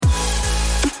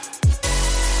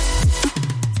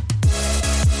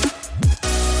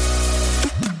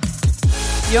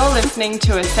You're listening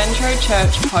to a Centro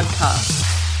Church podcast.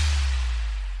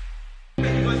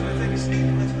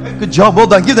 Good job. Well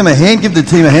done. Give them a hand. Give the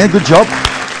team a hand. Good job.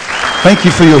 Thank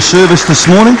you for your service this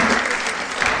morning.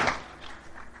 I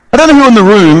don't know who in the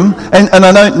room, and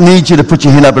I don't need you to put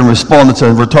your hand up and respond. It's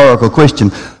a rhetorical question.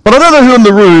 But I don't know who in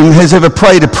the room has ever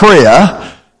prayed a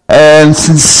prayer and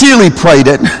sincerely prayed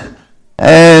it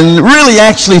and really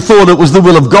actually thought it was the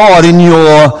will of God in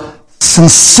your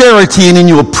sincerity and in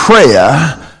your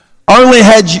prayer, only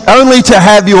to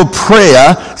have your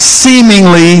prayer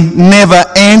seemingly never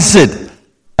answered.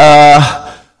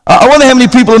 I wonder how many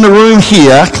people in the room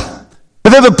here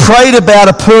have ever prayed about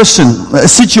a person, a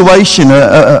situation,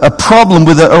 a problem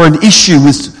or an issue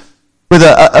with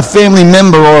a family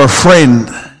member or a friend,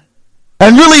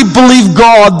 and really believed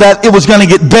God that it was going to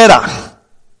get better,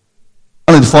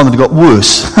 only to find that it got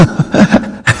worse.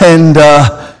 And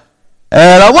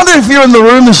I wonder if you're in the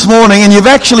room this morning and you've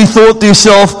actually thought to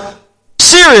yourself,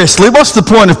 seriously, what's the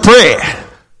point of prayer?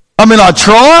 I mean, I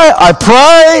try, I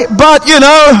pray, but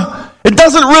it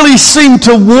doesn't really seem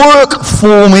to work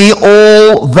for me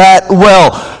all that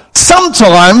well.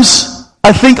 Sometimes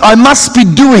I think I must be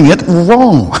doing it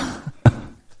wrong.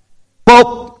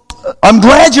 Well, I'm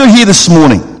glad you're here this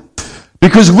morning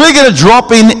because we're going to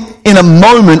drop in a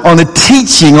moment on a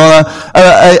teaching, on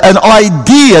an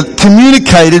idea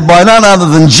communicated by none other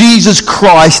than Jesus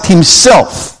Christ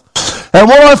himself. And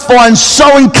what I find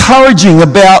so encouraging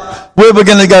about where we're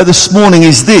going to go this morning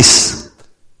is this.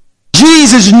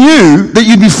 Jesus knew that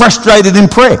you'd be frustrated in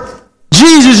prayer.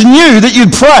 Jesus knew that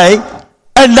you'd pray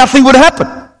and nothing would happen.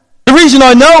 The reason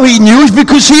I know he knew is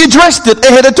because he addressed it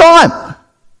ahead of time.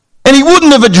 And he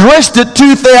wouldn't have addressed it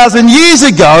 2,000 years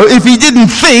ago if he didn't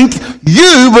think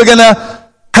you were going to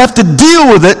have to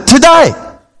deal with it today.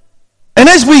 And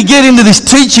as we get into this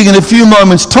teaching in a few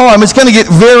moments' time, it's going to get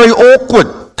very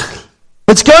awkward.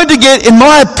 It's going to get, in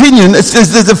my opinion, there's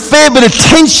a fair bit of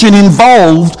tension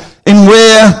involved in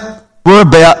where we're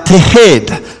about to head.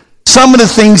 Some of the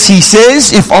things he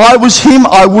says, if I was him,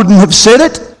 I wouldn't have said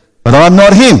it, but I'm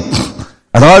not him.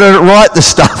 And I don't write the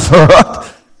stuff, all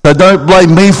right? So don't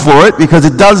blame me for it, because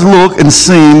it does look and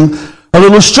seem a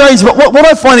little strange. But what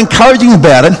I find encouraging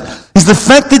about it is the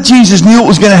fact that Jesus knew it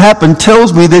was going to happen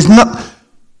tells me there's not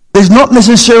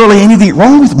necessarily anything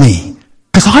wrong with me.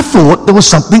 Because I thought there was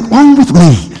something wrong with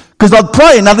me. Because I'd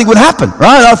pray and nothing would happen,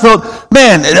 right? I thought,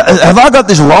 man, have I got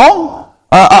this wrong?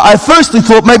 I firstly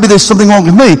thought maybe there's something wrong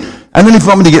with me. And then if you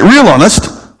want me to get real honest,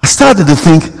 I started to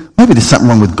think, maybe there's something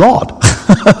wrong with God.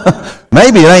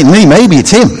 Maybe it ain't me, maybe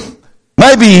it's him.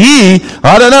 Maybe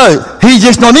I don't know, he's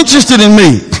just not interested in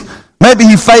me. Maybe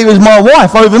he favors my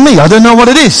wife over me. I don't know what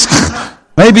it is.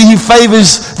 Maybe he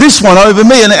favors this one over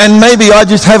me, and maybe I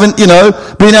just haven't,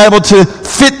 been able to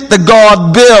fit the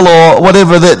God bill or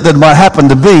whatever that might happen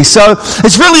to be. So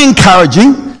it's really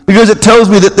encouraging because it tells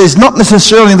me that there's not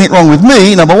necessarily anything wrong with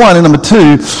me, number one, and number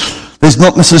two, there's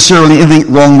not necessarily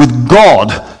anything wrong with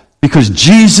God because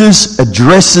Jesus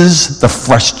addresses the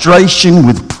frustration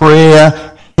with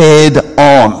prayer head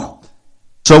on.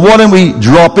 So why don't we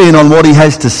drop in on what he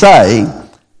has to say,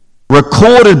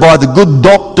 recorded by the good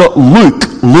doctor Luke.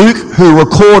 Luke, who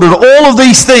recorded all of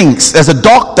these things as a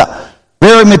doctor,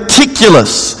 very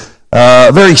meticulous,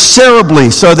 very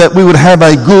cerebrally, so that we would have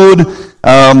a good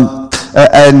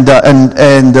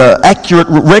and accurate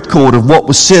record of what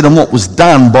was said and what was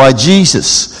done by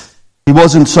Jesus. He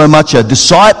wasn't so much a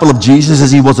disciple of Jesus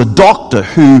as he was a doctor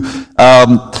who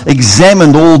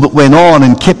examined all that went on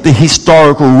and kept the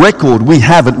historical record. We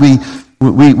have it. We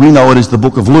know it as the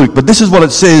book of Luke. But this is what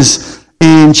it says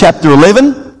in chapter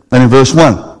 11 and in verse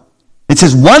 1. It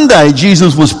says, one day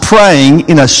Jesus was praying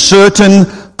in a certain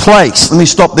place. Let me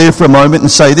stop there for a moment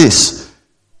and say this.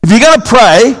 If you're going to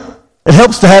pray, it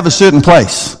helps to have a certain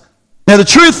place. Now the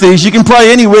truth is you can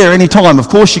pray anywhere, anytime. Of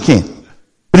course you can.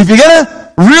 But if you're going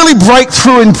to really break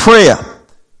through in prayer,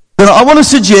 then I want to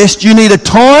suggest you need a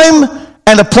time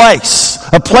and a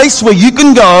place where you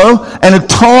can go and a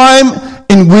time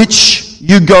in which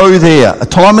you go there. A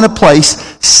time and a place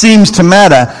seems to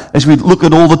matter as we look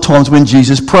at all the times when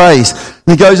Jesus prays. And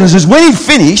he goes and says, when he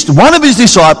finished, one of his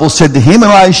disciples said to him,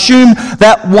 and I assume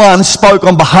that one spoke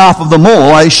on behalf of them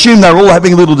all. I assume they were all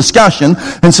having a little discussion,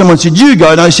 and someone said, you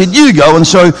go, and I said, you go. And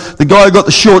so the guy who got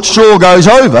the short straw goes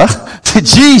over to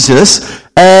Jesus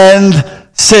and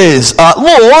says,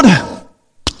 Lord,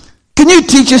 can you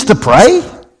teach us to pray?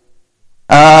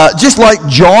 Just like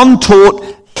John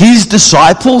taught his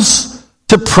disciples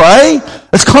to pray.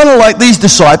 It's kind of like these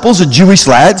disciples are Jewish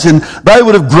lads, and they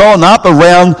would have grown up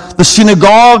around the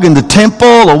synagogue and the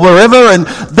temple or wherever, and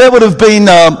there would have been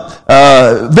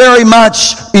very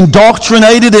much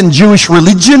indoctrinated in Jewish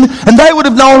religion, and they would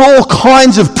have known all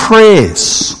kinds of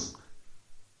prayers.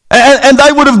 And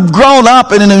they would have grown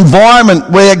up in an environment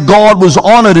where God was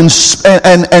honored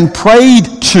and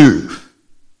prayed to.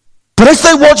 But as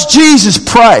they watched Jesus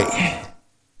pray,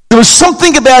 there was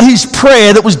something about his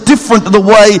prayer that was different to the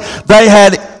way they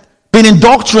had been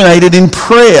indoctrinated in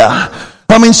prayer.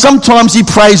 I mean, sometimes he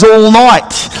prays all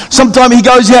night. Sometimes he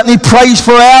goes out and he prays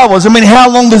for hours. I mean, how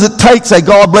long does it take? Say,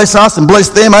 God bless us and bless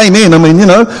them, amen. I mean,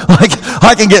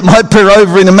 I can get my prayer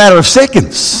over in a matter of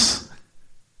seconds.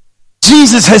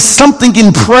 Jesus has something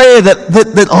in prayer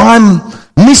that I'm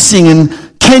missing,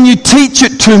 and can you teach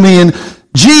it to me? And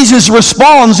Jesus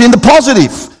responds in the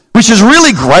positive, which is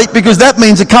really great because that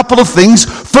means a couple of things.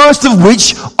 First of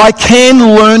which, I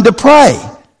can learn to pray.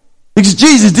 Because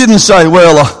Jesus didn't say,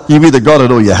 well, you've either got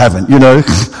it or you haven't,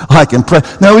 I can pray.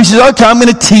 No, he says, okay, I'm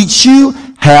going to teach you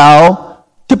how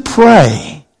to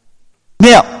pray.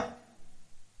 Now,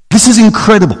 this is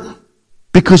incredible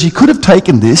because he could have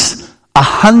taken this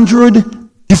 100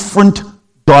 different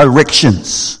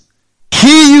directions.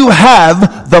 Here you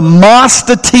have the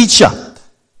master teacher.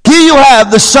 Here you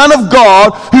have the Son of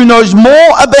God who knows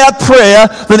more about prayer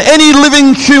than any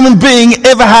living human being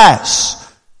ever has.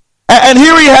 And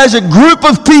here he has a group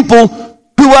of people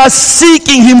who are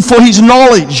seeking him for his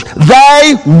knowledge.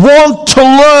 They want to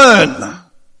learn.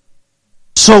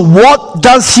 So what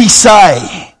does he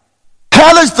say?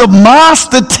 How does the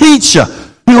master teacher,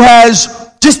 who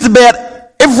has just about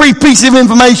every piece of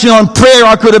information on prayer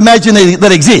I could imagine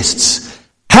that exists,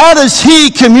 how does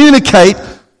he communicate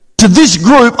to this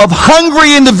group of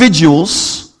hungry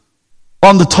individuals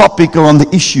on the topic or on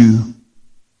the issue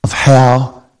of how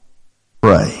to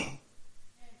pray?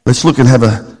 Let's look and have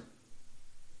a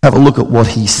look at what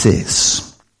he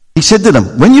says. He said to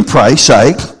them, when you pray,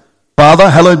 say, Father,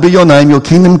 hallowed be your name, your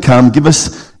kingdom come, give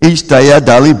us each day our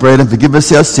daily bread and forgive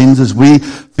us our sins as we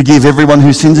forgive everyone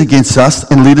who sins against us,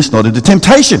 and lead us not into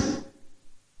temptation.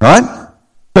 Right?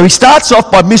 So he starts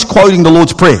off by misquoting the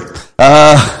Lord's Prayer.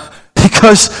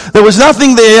 Because there was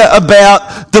nothing there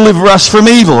about deliver us from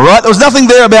evil, right? There was nothing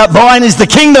there about thine is the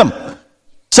kingdom.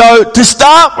 So to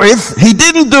start with, he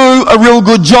didn't do a real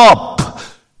good job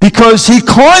because he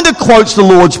kind of quotes the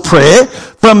Lord's Prayer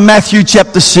from Matthew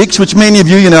chapter 6, which many of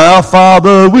you know, Our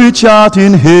Father which art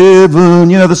in heaven,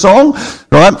 the song,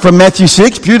 right? From Matthew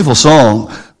 6, beautiful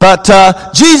song. But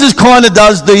Jesus kind of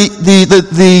does the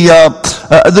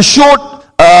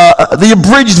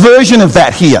abridged version of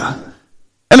that here.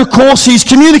 And of course, he's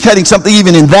communicating something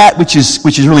even in that, which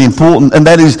is really important, and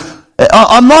that is,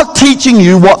 I'm not teaching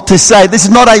you what to say. This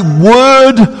is not a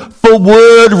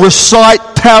word-for-word recite,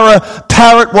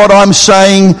 parrot what I'm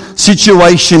saying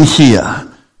situation here.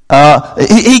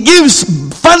 He gives,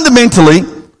 fundamentally,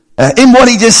 in what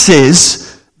he just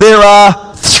says, there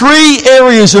are 3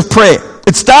 areas of prayer.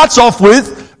 It starts off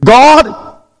with, God,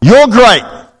 you're great.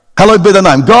 Hallowed be thy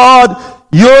name. God,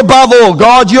 you're above all.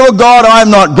 God, you're God.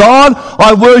 I'm not God.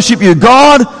 I worship you.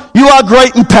 God, you are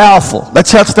great and powerful.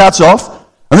 That's how it starts off.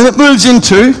 And then it moves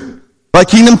into, thy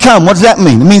kingdom come. What does that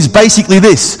mean? It means basically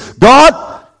this.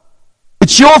 God,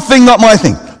 it's your thing, not my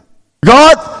thing.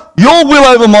 God, your will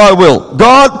over my will.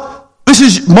 God,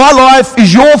 my life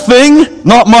is your thing,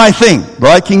 not my thing.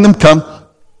 Thy kingdom come.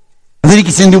 And then he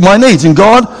gets into my needs. And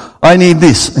God, I need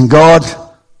this. And God,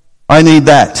 I need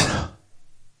that.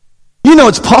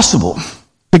 It's possible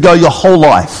to go your whole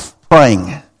life praying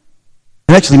and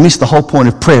actually miss the whole point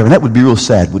of prayer, and that would be real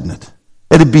sad, wouldn't it?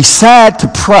 It'd be sad to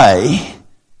pray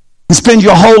and spend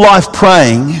your whole life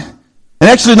praying and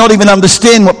actually not even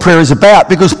understand what prayer is about,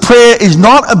 because prayer is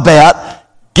not about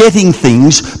getting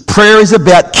things. Prayer is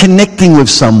about connecting with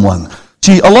someone.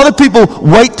 See, a lot of people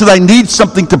wait till they need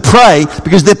something to pray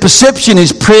because their perception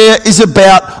is prayer is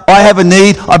about, I have a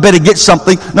need, I better get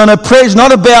something. No, prayer is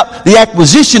not about the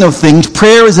acquisition of things.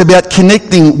 Prayer is about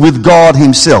connecting with God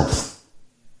himself.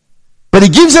 But he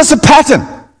gives us a pattern.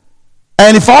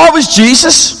 And if I was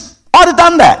Jesus, I'd have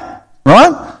done that,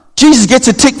 right? Jesus gets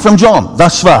a tick from John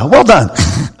thus far. Well done.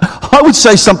 I would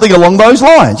say something along those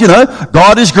lines.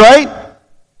 God is great.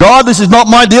 God, this is not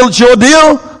my deal, it's your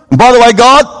deal. And by the way,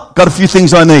 God, got a few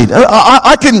things I need.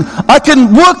 I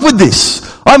can work with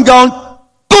this. I'm going,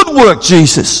 good work,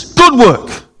 Jesus. Good work.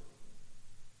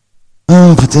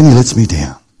 Oh, but then he lets me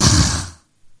down.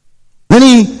 Then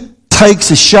he takes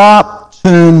a sharp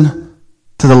turn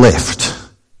to the left.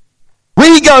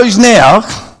 Where he goes now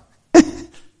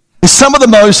is some of the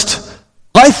most,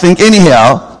 I think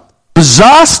anyhow,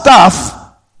 bizarre stuff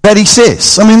that he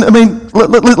says. I mean,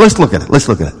 let's look at it. Let's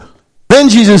look at it. Then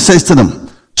Jesus says to them,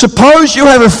 suppose you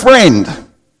have a friend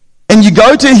and you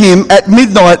go to him at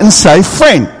midnight and say,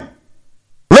 friend,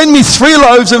 lend me 3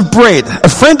 loaves of bread. A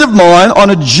friend of mine on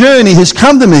a journey has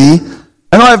come to me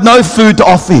and I have no food to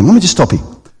offer him. Let me just stop here.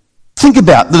 Think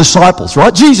about the disciples,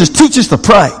 right? Jesus, teach us to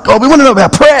pray. God, we want to know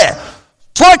about prayer.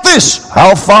 It's like this.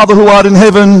 Our Father who art in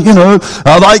heaven,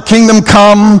 thy kingdom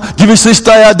come. Give us this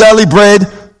day our daily bread.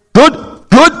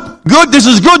 Good. This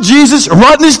is good, Jesus. I'm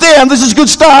writing this down. This is good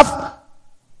stuff.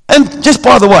 And just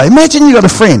by the way, imagine you got a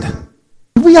friend.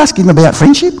 Did we ask him about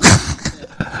friendship?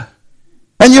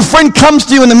 And your friend comes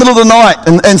to you in the middle of the night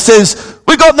and says,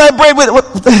 we got no bread with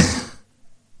it.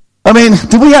 I mean,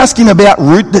 did we ask him about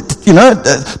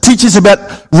teach us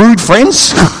about rude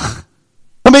friends?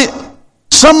 I mean,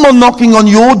 someone knocking on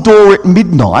your door at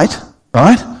midnight,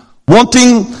 right?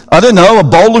 Wanting, I don't know, a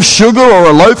bowl of sugar or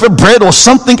a loaf of bread or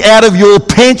something out of your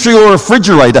pantry or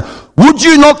refrigerator. Would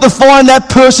you not define that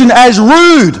person as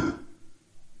rude?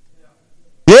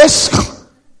 Yes?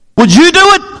 Would you do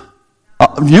it?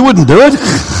 You wouldn't do it.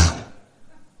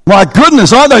 My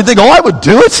goodness, I don't think I would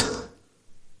do it.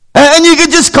 And you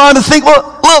could just kind of think,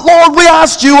 well, Lord, we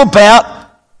asked you about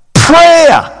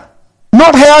prayer,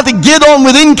 not how to get on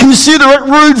with inconsiderate,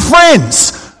 rude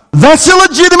friends. That's a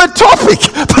legitimate topic,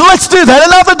 but let's do that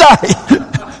another day.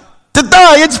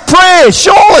 Today, it's prayer,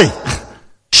 surely.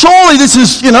 Surely this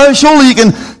is, surely you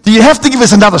can, do you have to give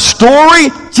us another story?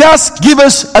 Just give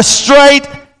us a straight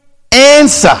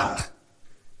answer.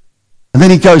 And then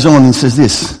he goes on and says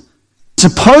this.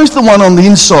 Suppose the one on the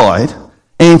inside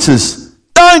answers,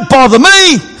 don't bother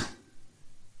me.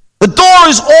 The door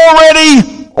is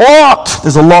already locked.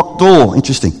 There's a locked door.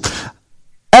 Interesting.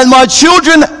 And my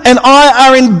children and I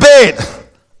are in bed.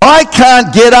 I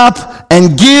can't get up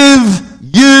and give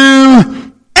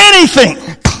you anything.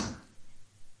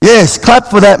 Yes, clap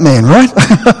for that man, right?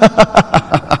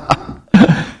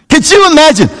 Could you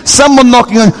imagine someone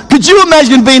knocking on? Could you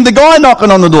imagine being the guy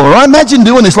knocking on the door? I imagine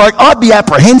doing this. Like, I'd be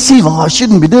apprehensive. Oh, I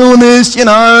shouldn't be doing this,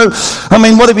 I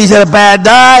mean, what if he's had a bad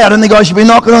day? I don't think I should be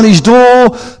knocking on his door.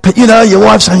 But, your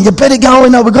wife's saying, you better go.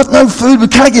 We've got no food. We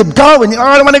can't get going.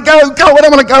 I don't want to go. I don't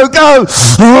want to go.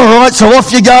 All right, so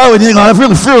off you go. And I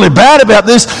really feel really bad about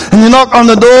this. And you knock on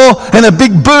the door and a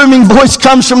big booming voice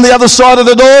comes from the other side of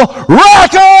the door.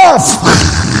 Rack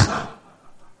off!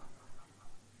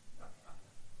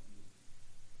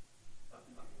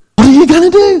 What are you going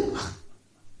to do?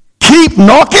 Keep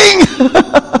knocking?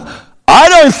 I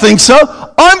don't think so.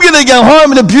 I'm going to go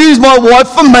home and abuse my wife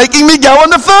for making me go in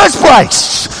the first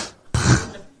place.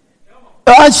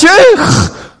 Aren't you?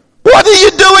 What are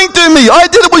you doing to me? I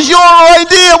did it was your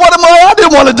idea. What am I? I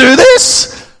didn't want to do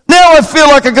this. Now I feel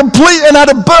like a complete and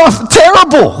utter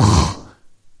terrible.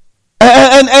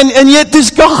 And yet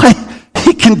this guy,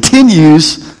 he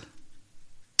continues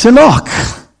to knock.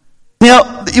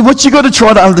 Now, what you got to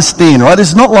try to understand, right?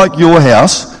 It's not like your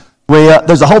house where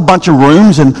there's a whole bunch of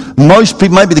rooms and most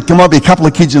people, maybe there might be a couple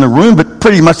of kids in a room, but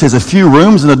pretty much there's a few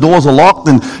rooms and the doors are locked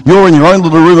and you're in your own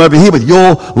little room over here with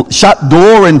your shut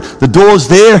door and the door's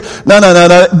there. No.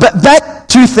 But back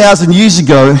 2,000 years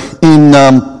ago in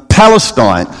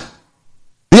Palestine,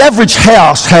 the average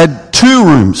house had 2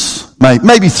 rooms,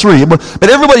 maybe 3, but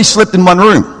everybody slept in one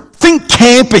room. Think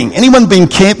camping. Anyone been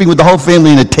camping with the whole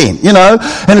family in a tent,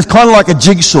 And it's kind of like a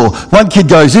jigsaw. One kid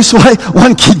goes this way,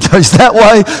 one kid goes that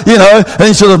way, and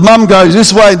then sort of mum goes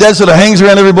this way, dad sort of hangs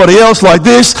around everybody else like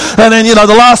this, and then,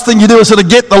 the last thing you do is sort of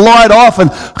get the light off and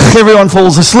everyone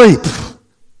falls asleep.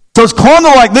 So it's kind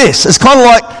of like this. It's kind of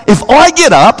like, if I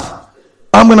get up,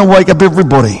 I'm going to wake up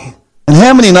everybody. And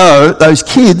how many know those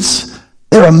kids,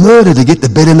 they're a murder to get to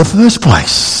bed in the first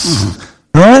place? Mm-hmm.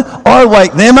 Right? I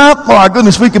wake them up. My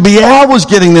goodness, we could be hours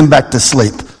getting them back to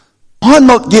sleep. I'm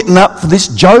not getting up for this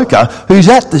joker who's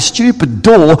at the stupid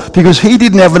door because he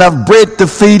didn't have enough bread to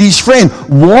feed his friend.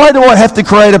 Why do I have to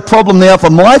create a problem now for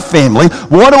my family?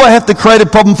 Why do I have to create a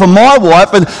problem for my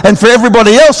wife and for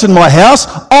everybody else in my house?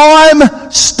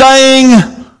 I'm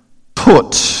staying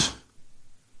put.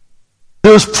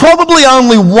 There was probably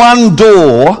only one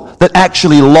door that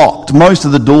actually locked. Most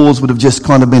of the doors would have just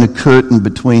kind of been a curtain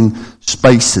between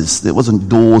spaces. There wasn't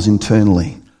doors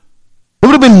internally. There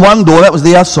would have been one door, that was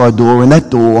the outside door, and that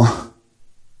door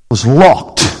was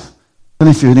locked. I don't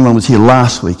know if anyone was here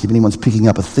last week, if anyone's picking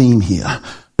up a theme here.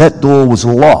 That door was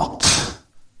locked.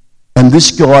 And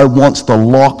this guy wants the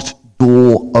locked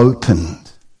door opened.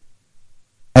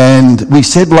 And we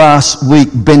said last week,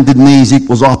 bended knees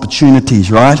equals opportunities,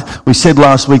 right? We said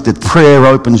last week that prayer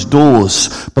opens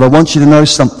doors. But I want you to know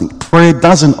something. Prayer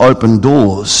doesn't open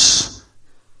doors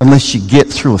unless you get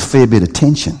through a fair bit of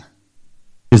tension.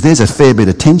 Because there's a fair bit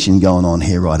of tension going on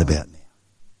here right about now.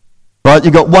 Right?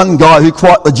 You've got one guy who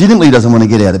quite legitimately doesn't want to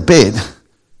get out of bed.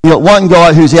 You got one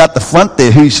guy who's out the front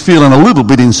there who's feeling a little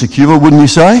bit insecure, wouldn't you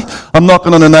say? I'm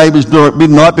knocking on a neighbour's door at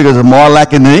midnight because of my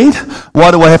lack of need. Why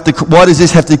does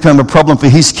this have to become a problem for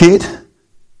his kid?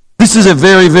 This is a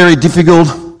very, very difficult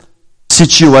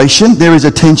situation. There is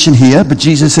a tension here, but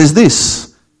Jesus says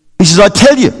this. He says, I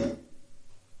tell you,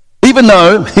 even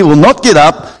though he will not get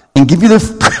up and give you the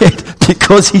bread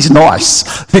because he's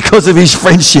nice, because of his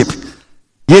friendship,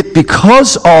 yet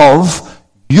because of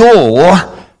your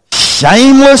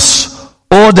shameless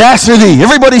audacity.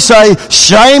 Everybody say,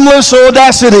 shameless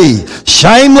audacity.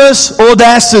 Shameless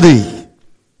audacity.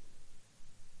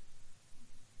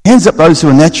 Hands up those who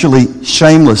are naturally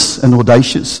shameless and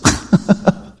audacious.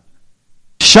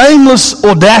 Shameless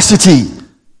audacity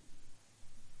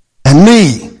and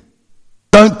me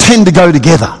don't tend to go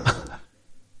together.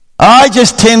 I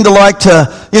just tend to like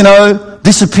to,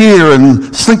 disappear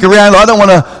and slink around. I don't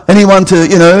want anyone to,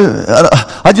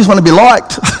 I just want to be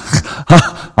liked.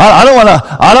 I don't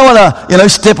want to,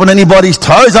 step on anybody's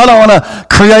toes. I don't want to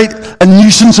create a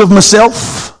nuisance of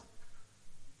myself.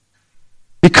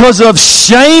 Because of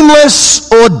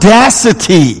shameless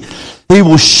audacity, he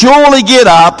will surely get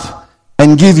up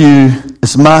and give you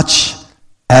as much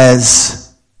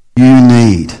as you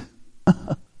need.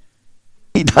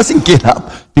 He doesn't get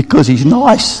up because he's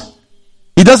nice.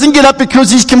 He doesn't get up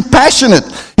because he's compassionate.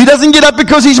 He doesn't get up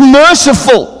because he's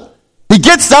merciful. He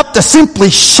gets up to simply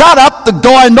shut up the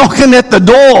guy knocking at the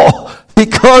door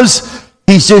because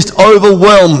he's just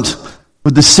overwhelmed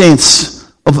with the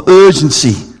sense of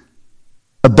urgency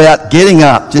about getting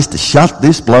up just to shut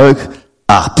this bloke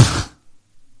up.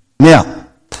 Now,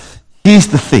 here's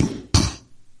the thing.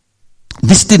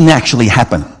 This didn't actually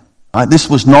happen. Right? This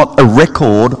was not a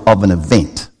record of an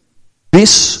event.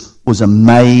 This was a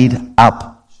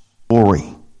made-up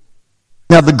story.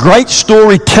 Now, the great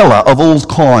storyteller of all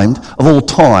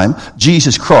time,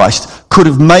 Jesus Christ, could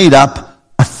have made up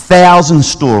 1,000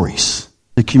 stories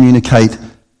to communicate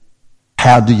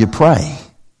how do you pray.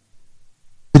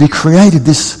 But he created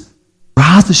this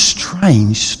rather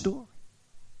strange story.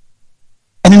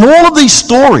 And in all of these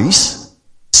stories,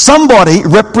 somebody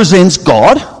represents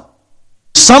God,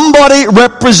 somebody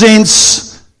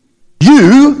represents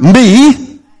you, me,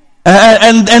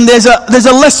 and there's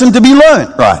a lesson to be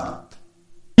learned, right?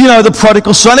 The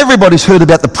prodigal son. Everybody's heard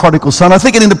about the prodigal son. I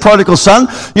think in the prodigal son,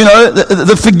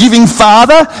 the forgiving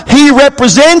father, he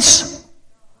represents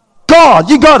God.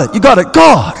 You got it,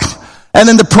 God. And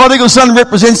then the prodigal son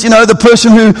represents, the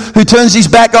person who turns his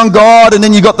back on God, and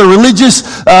then you got the religious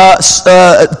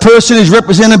person who's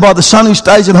represented by the son who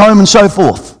stays at home and so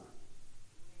forth.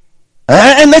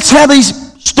 And that's how these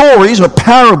stories, or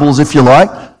parables if you like,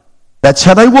 that's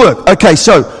how they work. Okay,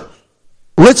 so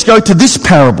let's go to this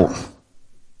parable.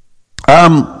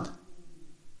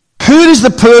 Who is the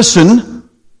person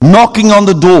knocking on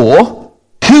the door?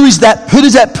 Who does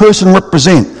that person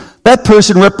represent? That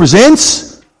person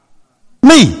represents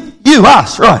me, you,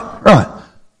 us, right.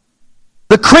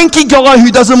 The cranky guy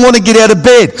who doesn't want to get out of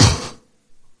bed.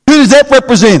 Who does that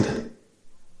represent?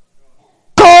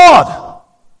 God.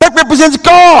 That represents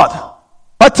God.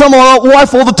 I tell my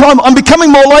wife all the time, I'm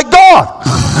becoming more like God.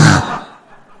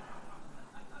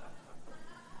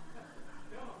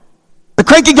 The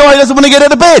cranky guy who doesn't want to get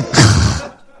out of bed.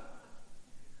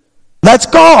 That's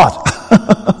God.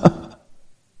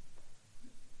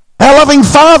 Our loving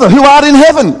Father who art in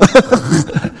heaven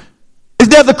is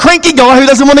now the cranky guy who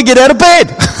doesn't want to get out of bed.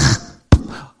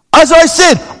 As I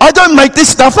said, I don't make this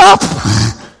stuff up.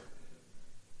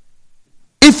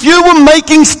 If you were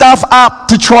making stuff up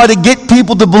to try to get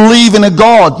people to believe in a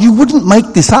God, you wouldn't make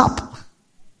this up.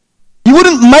 You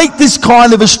wouldn't make this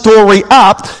kind of a story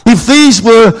up if these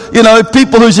were,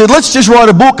 people who said, let's just write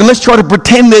a book and let's try to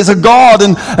pretend there's a God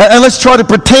and let's try to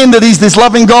pretend that he's this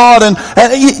loving God. And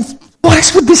what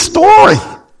is with this story?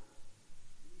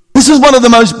 This is one of the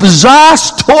most bizarre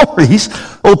stories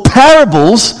or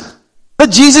parables that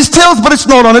Jesus tells, but it's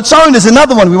not on its own. There's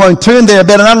another one we won't turn there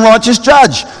about an unrighteous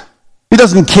judge. He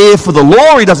doesn't care for the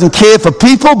law, he doesn't care for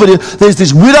people, but there's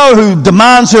this widow who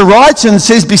demands her rights and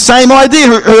says the same idea.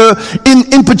 Her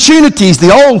importunity is the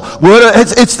old word.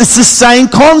 It's the same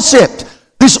concept.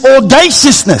 This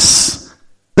audaciousness,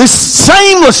 this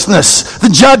shamelessness. The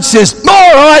judge says,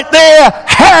 all right there,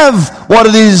 have what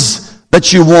it is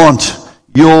that you want.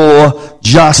 Your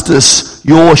justice,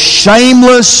 your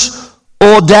shameless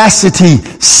audacity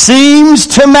seems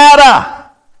to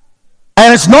matter.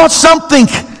 And it's not something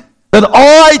that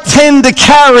I tend to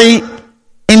carry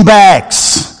in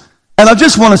bags. And I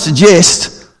just want to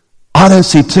suggest, I don't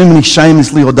see too many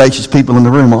shamelessly audacious people in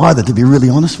the room either, to be really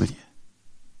honest with you.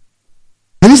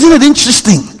 And isn't it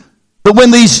interesting But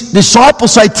when these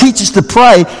disciples say, teach us to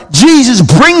pray, Jesus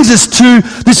brings us to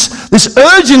this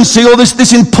urgency or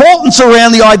this importance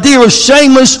around the idea of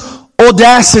shameless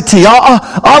audacity.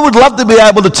 I would love to be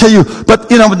able to tell you,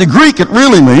 but in the Greek it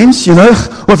really means,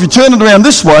 well, if you turn it around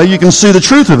this way, you can see the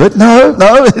truth of it. No,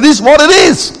 it is what it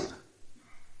is.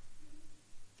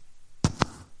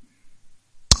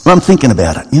 I'm thinking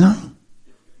about it,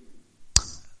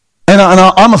 And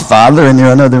I'm a father, and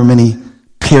I know there are many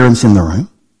parents in the room.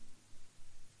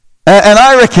 And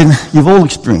I reckon you've all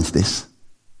experienced this.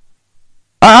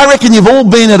 I reckon you've all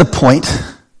been at a point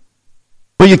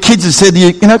where your kids have said to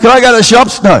you, can I go to the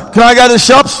shops? No. Can I go to the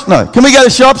shops? No. Can we go to the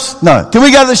shops? No. Can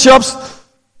we go to the shops?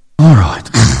 All right.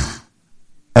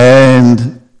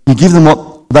 And you give them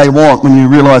what they want when you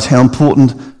realise how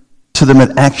important to them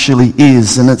it actually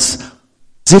is. And it's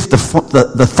as if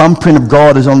the thumbprint of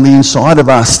God is on the inside of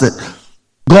us, that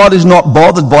God is not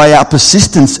bothered by our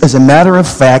persistence. As a matter of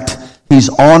fact, He's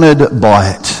honoured by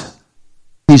it.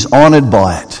 He's honoured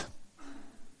by it.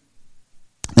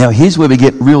 Now, here's where we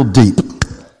get real deep.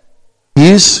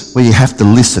 Here's where you have to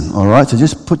listen, all right? So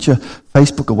just put your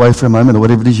Facebook away for a moment or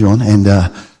whatever it is you're on, and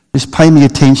just pay me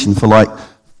attention for like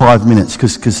 5 minutes,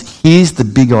 because here's the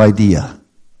big idea.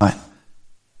 Right?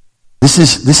 This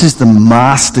is the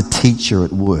master teacher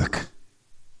at work.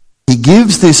 He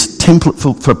gives this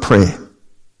template for prayer.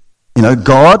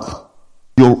 God,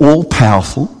 you're all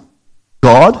powerful.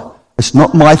 God, it's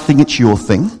not my thing, it's your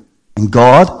thing. And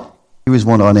God, here is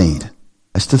what I need.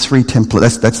 That's the three template.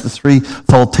 That's the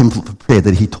threefold template for prayer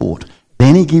that he taught.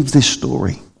 Then he gives this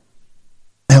story.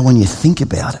 Now, when you think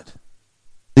about it,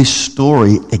 this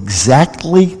story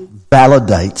exactly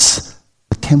validates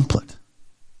the template.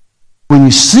 When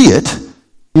you see it,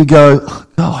 you go,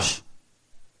 gosh,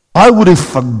 I would have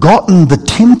forgotten the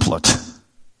template,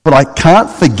 but I can't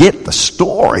forget the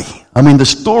story. I mean, the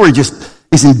story just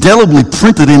is indelibly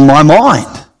printed in my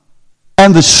mind.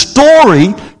 And the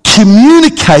story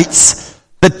communicates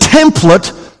the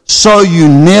template so you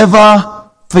never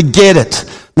forget it.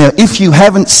 Now, if you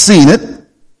haven't seen it,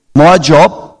 my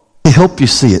job to help you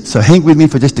see it. So hang with me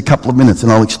for just a couple of minutes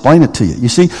and I'll explain it to you. You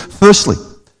see, firstly,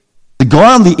 the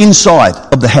guy on the inside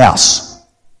of the house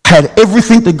had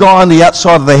everything the guy on the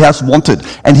outside of the house wanted,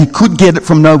 and he could get it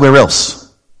from nowhere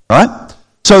else. Right?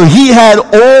 So he had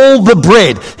all the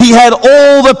bread. He had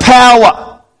all the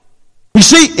power. You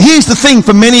see, here's the thing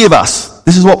for many of us.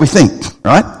 This is what we think,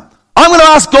 right? I'm going to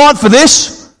ask God for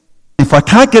this. If I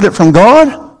can't get it from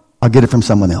God, I'll get it from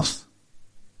someone else.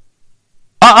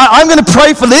 I'm going to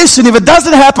pray for this, and if it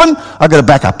doesn't happen, I've got a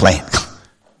backup plan.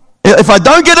 If I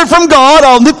don't get it from God,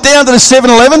 I'll nip down to the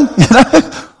 7-Eleven,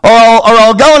 or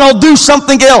I'll go and I'll do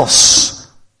something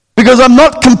else, because I'm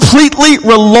not completely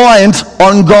reliant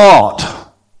on God.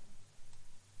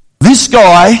 This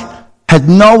guy had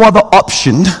no other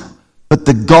option but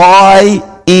the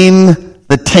guy in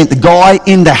the tent, the guy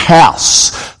in the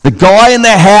house. The guy in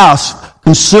the house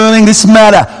concerning this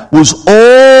matter was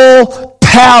all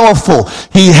powerful.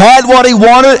 He had what he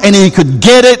wanted and he could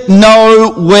get it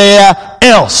nowhere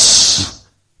else.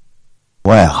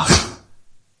 Wow.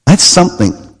 That's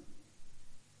something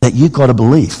that you've got to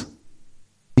believe.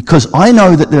 Because I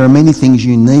know that there are many things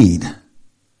you need,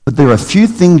 but there are a few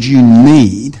things you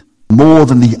need more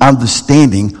than the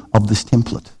understanding of this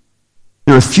template.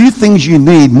 There are a few things you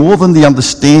need more than the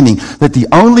understanding that the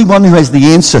only one who has the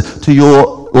answer to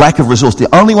your lack of resource,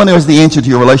 the only one who has the answer to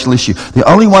your relational issue, the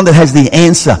only one that has the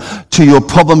answer to your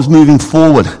problems moving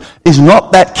forward is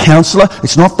not that counselor,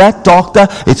 it's not that doctor,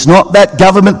 it's not that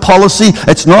government policy,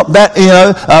 it's not that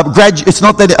it's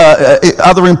not that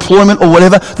other employment or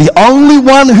whatever. The only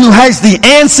one who has the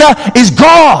answer is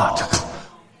God.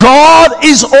 God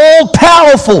is all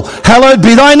powerful. Hallowed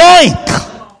be thy name.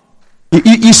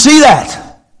 You see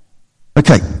that?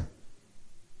 Okay.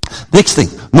 Next thing.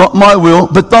 Not my will,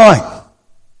 but thine.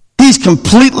 He's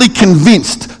completely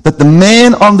convinced that the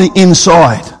man on the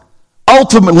inside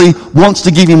ultimately wants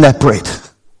to give him that bread.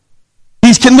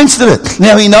 He's convinced of it.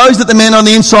 Now, he knows that the man on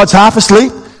the inside's half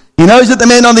asleep. He knows that the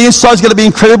man on the inside is going to be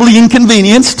incredibly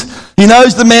inconvenienced. He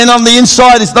knows the man on the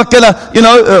inside is not going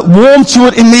to, warm to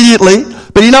it immediately.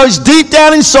 But he knows deep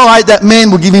down inside that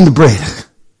man will give him the bread.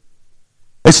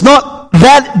 It's not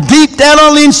that deep down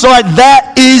on the inside.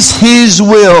 That is his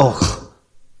will.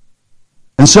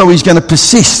 And so he's going to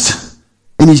persist.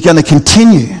 And he's going to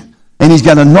continue. And he's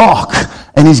going to knock.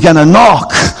 And he's going to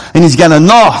knock. And he's going to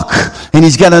knock. And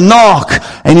he's going to knock.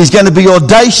 And he's going to be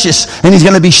audacious. And he's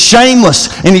going to be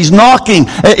shameless. And he's knocking.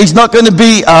 He's not going to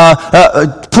be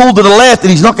pulled to the left.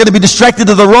 And he's not going to be distracted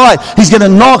to the right. He's going to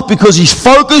knock because he's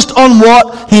focused on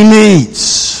what he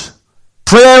needs.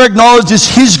 Prayer acknowledges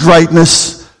his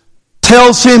greatness.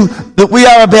 tells him that we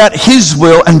are about his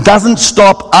will and doesn't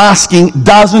stop asking,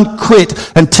 doesn't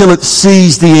quit until it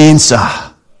sees the answer.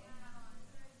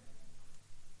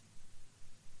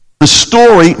 The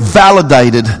story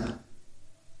validated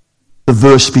the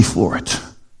verse before it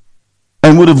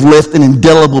and would have left an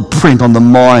indelible print on the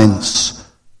minds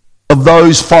of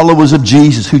those followers of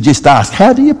Jesus who just asked,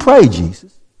 how do you pray,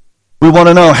 Jesus? We want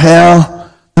to know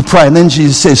how to pray. And then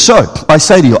Jesus says, so I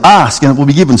say to you, ask and it will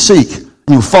be given, seek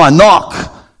and you'll find, knock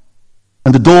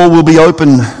and the door will be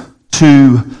open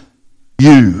to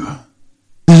you.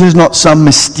 This is not some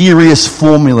mysterious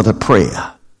formula to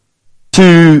prayer,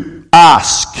 to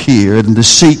ask here and to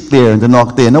seek there and to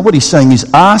knock there. No, what he's saying is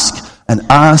ask and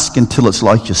ask until it's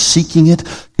like you're seeking it.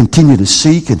 Continue to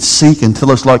seek and seek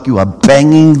until it's like you are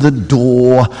banging the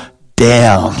door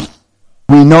down.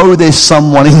 We know there's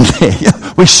someone in there.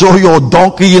 We saw your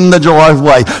donkey in the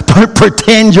driveway. Don't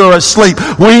pretend you're asleep.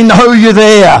 We know you're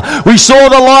there. We saw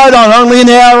the light on only an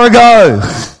hour ago.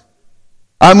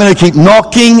 I'm going to keep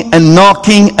knocking and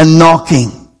knocking and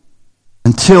knocking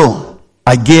until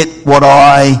I get what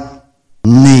I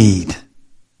need.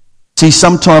 See,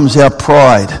 sometimes our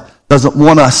pride doesn't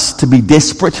want us to be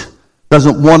desperate,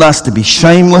 doesn't want us to be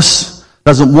shameless,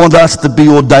 doesn't want us to be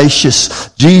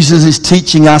audacious. Jesus is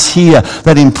teaching us here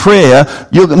that in prayer,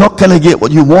 you're not going to get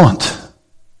what you want.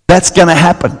 That's going to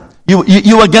happen.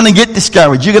 You are going to get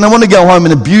discouraged. You're going to want to go home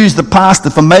and abuse the pastor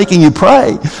for making you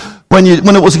pray when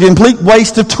it was a complete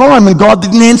waste of time and God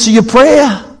didn't answer your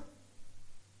prayer.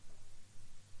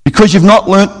 Because you've not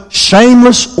learnt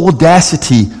shameless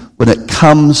audacity when it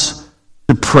comes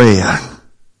to prayer.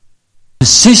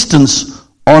 Persistence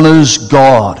honours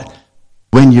God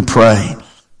when you pray.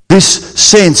 This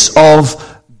sense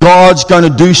of God's going to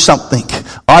do something.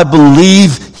 I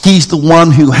believe He's the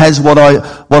one who has what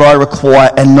I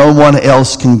require and no one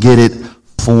else can get it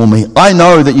for me. I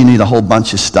know that you need a whole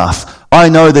bunch of stuff. I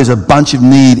know there's a bunch of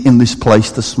need in this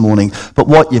place this morning. But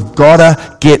what you've got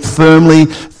to get firmly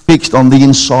fixed on the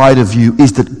inside of you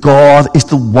is that God is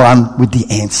the one with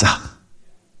the answer.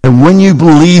 And when you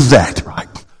believe that, right,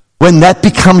 when that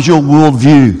becomes your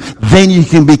worldview, then you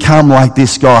can become like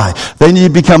this guy. Then you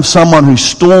become someone who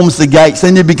storms the gates.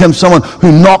 Then you become someone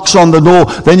who knocks on the door.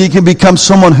 Then you can become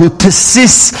someone who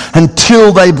persists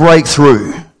until they break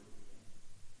through.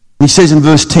 He says in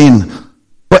verse 10,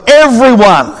 for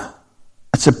everyone,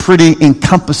 that's a pretty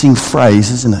encompassing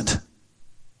phrase, isn't it?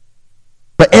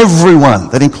 For everyone,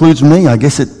 that includes me. I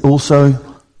guess it also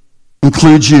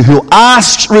includes you. Who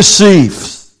asks,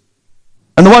 receives.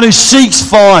 And the one who seeks,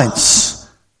 finds.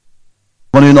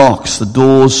 The one who knocks, the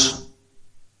doors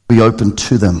will be open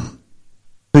to them.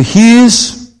 So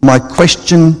here's my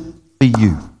question for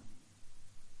you.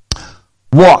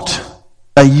 What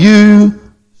are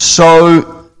you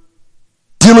so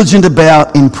diligent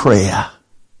about in prayer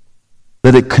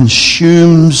that it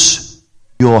consumes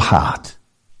your heart?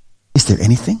 Is there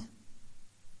anything?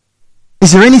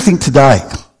 Is there anything today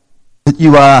that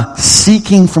you are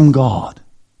seeking from God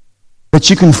that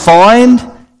you can find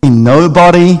in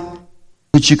nobody,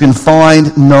 that you can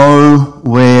find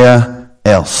nowhere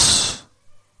else?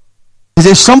 Is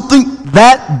there something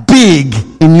that big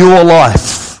in your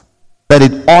life that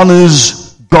it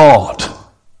honors God?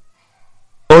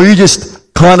 Or are you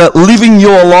just kind of living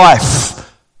your life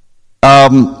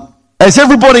as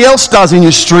everybody else does in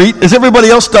your street, as everybody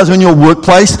else does in your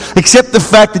workplace, except the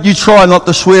fact that you try not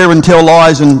to swear and tell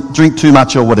lies and drink too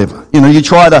much or whatever. You know, you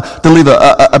try to live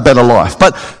a better life.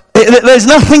 But there's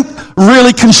nothing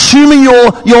really consuming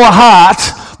your heart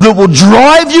that will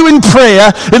drive you in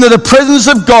prayer into the presence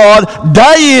of God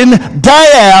day in,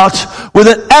 day out, with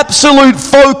an absolute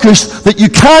focus that you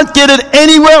can't get it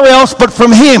anywhere else but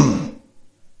from Him.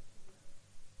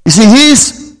 You see,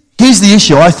 here's the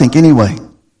issue, I think, anyway.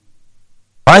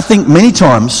 I think many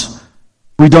times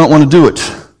we don't want to do it.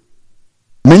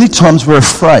 Many times we're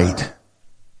afraid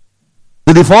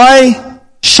that if I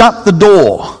shut the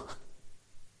door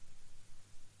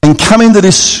and come into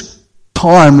this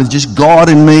time with just God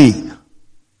and me,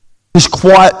 this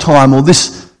quiet time or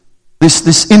this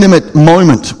intimate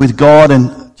moment with God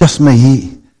and just me,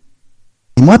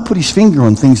 He might put His finger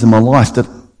on things in my life that,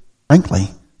 frankly,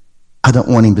 I don't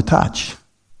want Him to touch.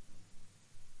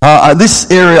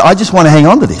 This area, I just want to hang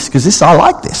on to this because I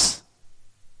like this.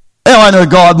 Now I know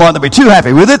God might not be too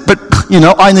happy with it, but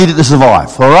I need it to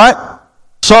survive. All right?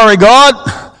 Sorry, God.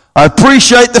 I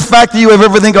appreciate the fact that you have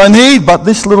everything I need, but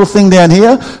this little thing down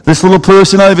here, this little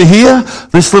person over here,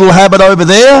 this little habit over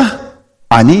there,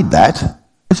 I need that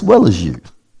as well as you.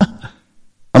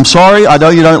 I'm sorry, I know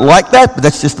you don't like that, but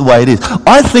that's just the way it is.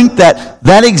 I think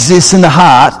that exists in the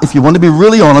heart, if you want to be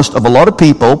really honest, of a lot of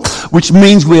people, which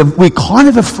means we're kind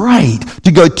of afraid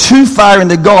to go too far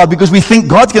into God because we think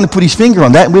God's going to put his finger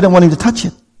on that and we don't want him to touch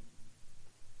it.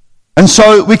 And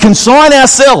so we consign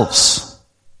ourselves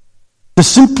to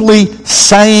simply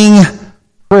saying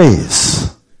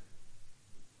prayers.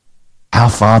 Our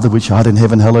Father which art in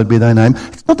heaven, hallowed be thy name.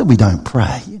 It's not that we don't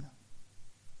pray.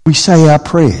 We say our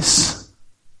prayers.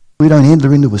 We don't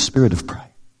enter into a spirit of prayer.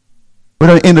 We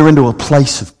don't enter into a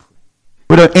place of prayer.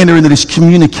 We don't enter into this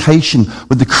communication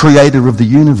with the creator of the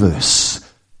universe.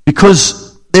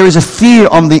 Because there is a fear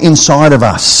on the inside of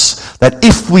us that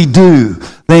if we do,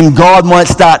 then God might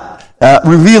start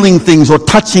revealing things or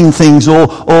touching things or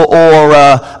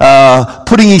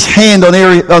putting his hand on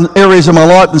areas of my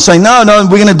life and saying, no,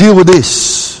 we're going to deal with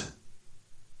this.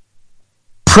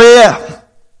 Prayer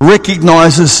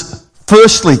recognizes,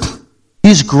 firstly,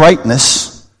 his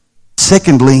greatness.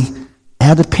 Secondly,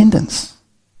 our dependence.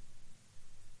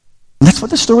 And that's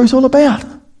what the story's all about.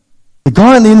 The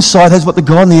guy on the inside has what the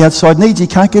guy on the outside needs. He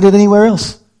can't get it anywhere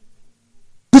else.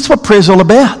 That's what prayer's all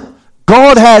about.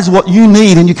 God has what you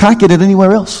need and you can't get it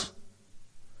anywhere else.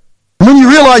 And when you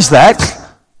realize that,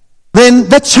 then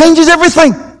that changes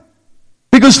everything.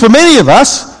 Because for many of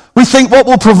us, we think what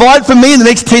will provide for me in the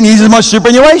next 10 years is my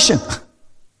superannuation.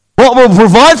 What will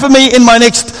provide for me in my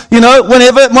next,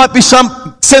 whenever, it might be some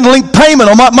Centrelink payment,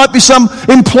 or might be some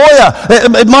employer,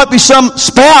 it might be some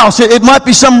spouse, it might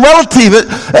be some relative.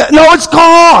 No, it's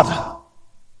God.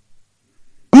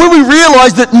 And when we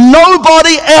realize that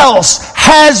nobody else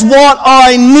has what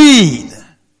I need,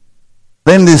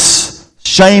 then this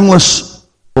shameless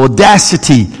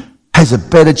audacity has a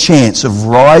better chance of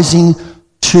rising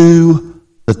to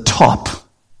the top,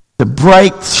 to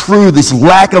break through this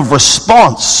lack of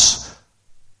response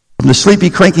from the sleepy,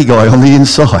 cranky guy on the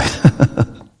inside.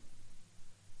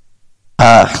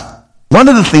 One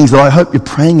of the things that I hope you're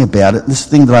praying about, this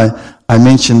thing that I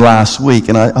mentioned last week,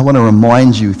 and I want to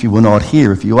remind you if you were not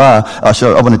here, if you are, I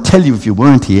want to tell you if you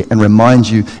weren't here and remind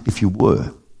you if you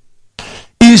were,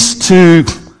 is to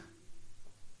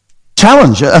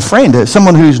challenge a friend,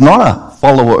 someone who's not a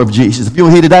follower of Jesus. If you're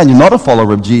here today and you're not a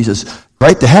follower of Jesus,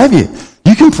 great to have you.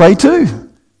 You can pray too.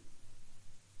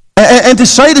 And to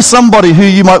say to somebody who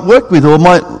you might work with or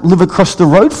might live across the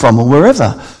road from or wherever,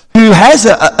 who has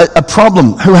a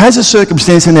problem, who has a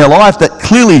circumstance in their life that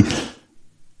clearly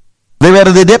they're out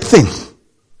of their depth in,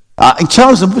 and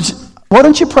challenge them, why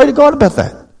don't you pray to God about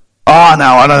that? Oh, no,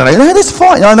 I don't know. No, that's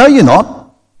fine. I know you're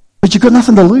not, but you've got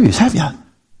nothing to lose, have you?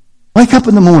 Wake up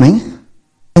in the morning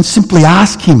and simply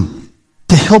ask him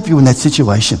to help you in that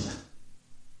situation.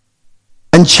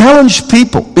 And challenge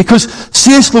people, because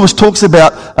C.S. Lewis talks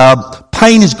about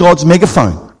pain is God's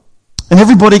megaphone. And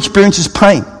everybody experiences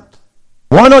pain.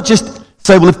 Why not just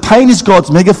say, well, if pain is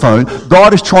God's megaphone,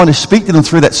 God is trying to speak to them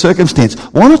through that circumstance.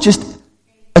 Why not just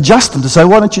adjust them to say,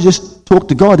 why don't you just talk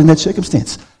to God in that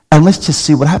circumstance? And let's just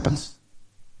see what happens.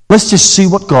 Let's just see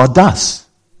what God does.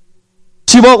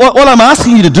 See, what I'm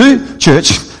asking you to do,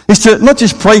 church, is to not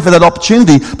just pray for that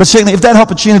opportunity, but certainly if that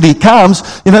opportunity comes,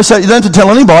 so you don't have to tell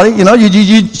anybody,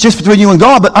 you just between you and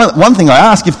God. But one thing I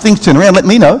ask, if things turn around, let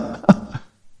me know.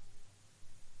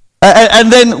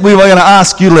 And then we were going to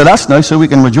ask you to let us know so we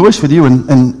can rejoice with you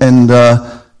and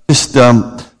just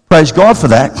praise God for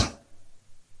that.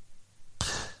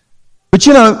 But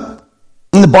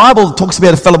in the Bible, it talks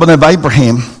about a fellow by the name of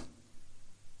Abraham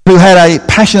who had a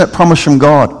passionate promise from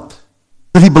God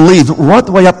that he believed right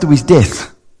the way up to his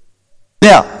death.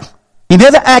 Now, he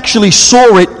never actually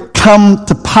saw it come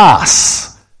to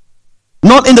pass.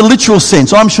 Not in the literal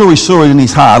sense. I'm sure he saw it in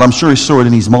his heart. I'm sure he saw it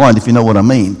in his mind, if you know what I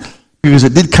mean. Because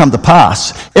it did come to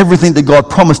pass. Everything that God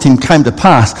promised him came to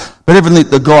pass. But everything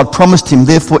that God promised him,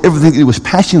 therefore everything that he was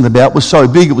passionate about was so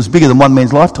big, it was bigger than one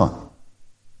man's lifetime.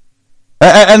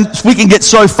 And we can get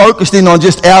so focused in on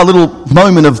just our little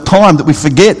moment of time that we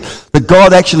forget that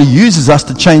God actually uses us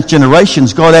to change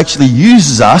generations. God actually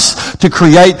uses us to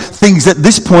create things at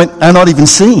this point are not even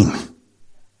seen.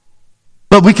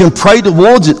 But we can pray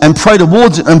towards it and pray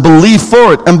towards it and believe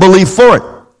for it and believe for it.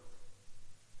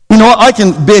 I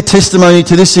can bear testimony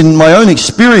to this in my own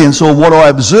experience or what I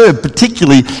observed,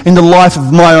 particularly in the life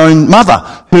of my own mother,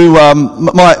 who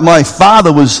my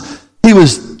father was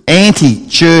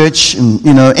anti-church and,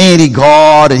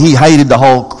 anti-God, and he hated the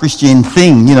whole Christian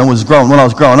thing, when I was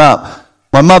growing up.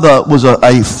 My mother was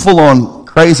a full-on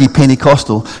crazy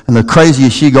Pentecostal, and the crazier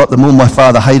she got, the more my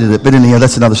father hated it. But anyhow,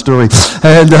 that's another story.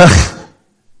 But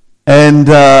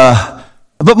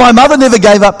my mother never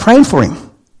gave up praying for him.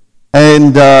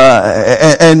 And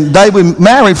they were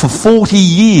married for 40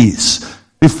 years.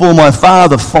 before my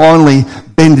father finally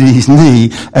bended his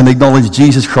knee and acknowledged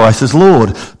Jesus Christ as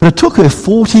Lord. But it took her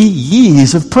 40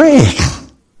 years of prayer.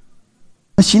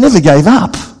 And she never gave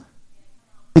up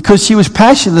because she was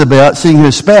passionate about seeing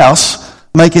her spouse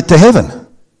make it to heaven.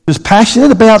 She was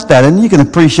passionate about that, and you can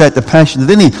appreciate the passion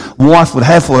that any wife would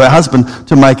have for her husband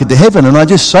to make it to heaven. And I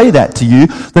just say that to you,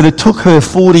 that it took her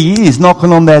 40 years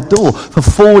knocking on that door. For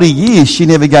 40 years, she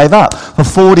never gave up. For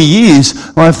 40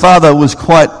 years, my father was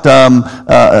quite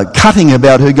cutting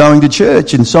about her going to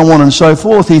church and so on and so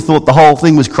forth. He thought the whole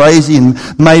thing was crazy and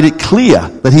made it clear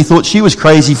that he thought she was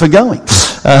crazy for going.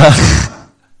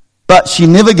 But she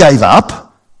never gave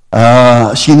up.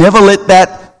 She never let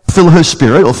that fill her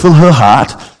spirit or fill her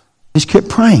heart. Just kept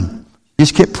praying.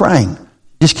 Just kept praying.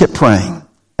 Just kept praying.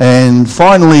 And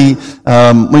finally,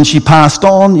 when she passed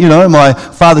on, my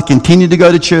father continued to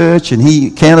go to church, and he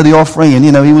counted the offering, and,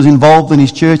 he was involved in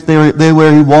his church there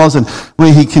where he was, and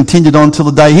where he continued on till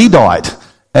the day he died.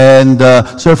 And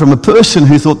so from a person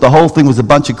who thought the whole thing was a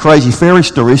bunch of crazy fairy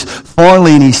stories,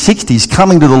 finally in his 60s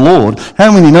coming to the Lord,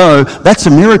 how many know that's a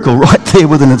miracle right there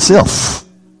within itself?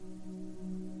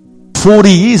 40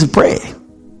 years of prayer.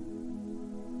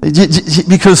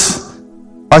 Because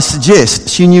I suggest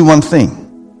she knew one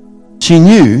thing. She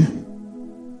knew,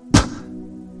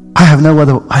 I have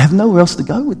nowhere else to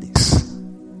go with this.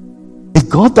 If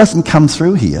God doesn't come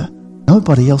through here,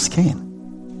 nobody else can.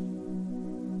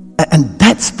 And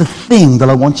that's the thing that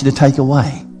I want you to take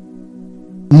away.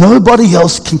 Nobody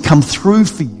else can come through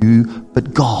for you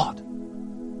but God.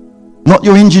 Not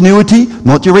your ingenuity,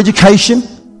 not your education,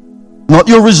 not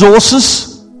your resources,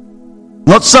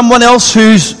 not someone else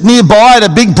who's nearby, a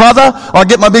big brother. I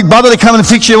get my big brother to come and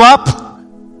fix you up.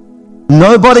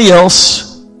 Nobody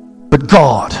else but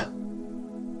God.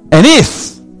 And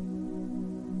if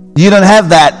you don't have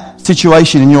that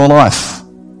situation in your life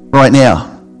right now,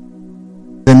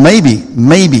 then maybe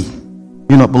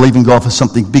you're not believing God for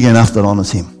something big enough that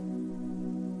honors Him.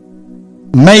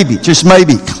 Maybe, just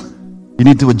maybe, you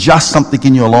need to adjust something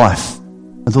in your life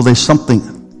until there's something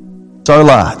so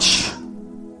large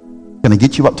going to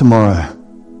get you up tomorrow,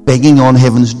 begging on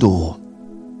heaven's door,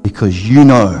 because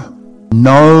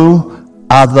no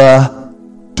other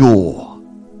door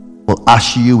will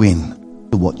usher you in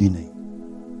to what you need.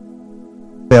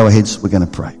 Bow our heads, we're going to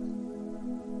pray.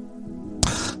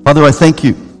 Father, I thank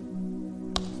you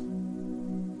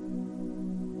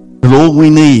that all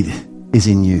we need is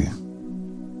in you.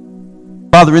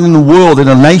 Father, in the world, in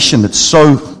a nation that's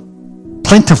so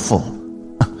plentiful,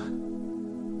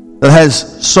 that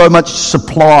has so much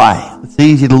supply, it's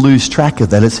easy to lose track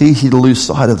of that. It's easy to lose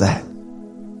sight of that.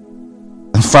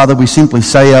 And Father, we simply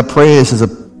say our prayers as a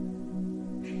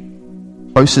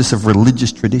process of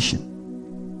religious tradition.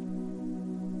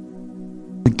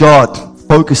 But God,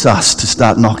 focus us to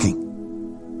start knocking.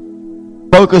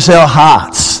 Focus our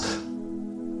hearts.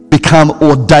 Become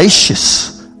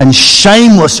audacious and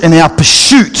shameless in our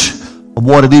pursuit of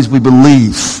what it is we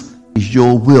believe is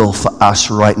your will for us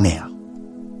right now.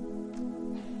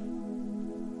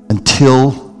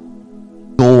 Until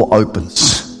door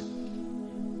opens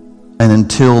and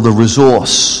until the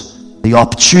resource, the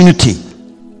opportunity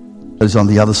that is on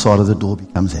the other side of the door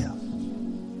becomes ours.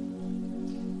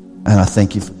 And I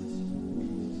thank you for this.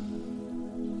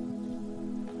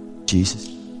 Jesus.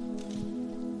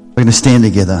 We're going to stand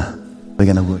together. We're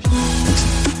going to worship. Thanks.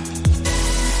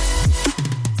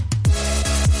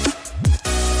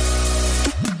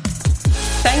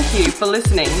 Thank you for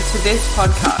listening to this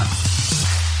podcast.